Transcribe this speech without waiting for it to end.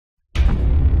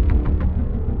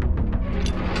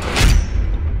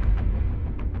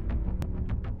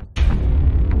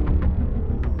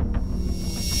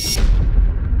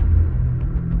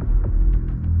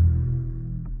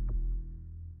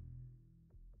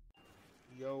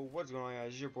Yo, what's going on,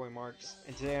 guys? It's your boy Marks,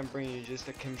 and today I'm bringing you just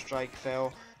a KEM Strike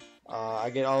Fail. I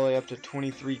get all the way up to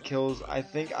 23 kills. I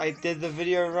think I did the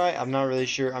video right. I'm not really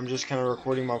sure. I'm just kind of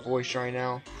recording my voice right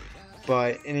now.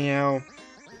 But anyhow,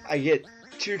 I get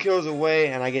 2 kills away,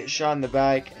 and I get shot in the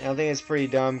back. And I think it's pretty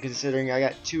dumb considering I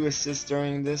got 2 assists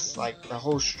during this, like the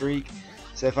whole streak.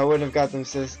 So if I wouldn't have got them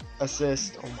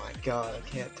assist, oh my god, I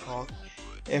can't talk.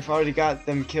 If I would have got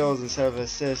them kills instead of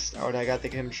assists, I would have got the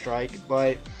KEM Strike.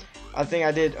 But I think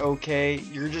I did okay.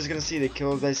 You're just gonna see the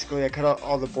kills basically. I cut out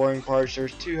all the boring parts.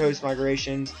 There's 2 host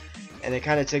migrations, and it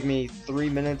kind of took me 3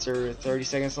 minutes or 30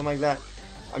 seconds, something like that.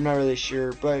 I'm not really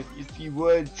sure, but if you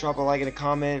would, drop a like and a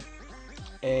comment,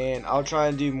 and I'll try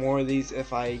and do more of these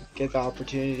if I get the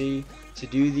opportunity to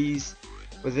do these.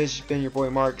 But this has been your boy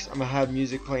Marks. I'm gonna have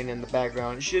music playing in the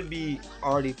background. It should be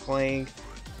already playing,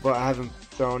 but I haven't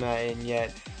thrown that in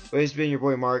yet. But it's been your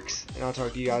boy Marks, and I'll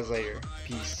talk to you guys later.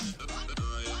 Peace.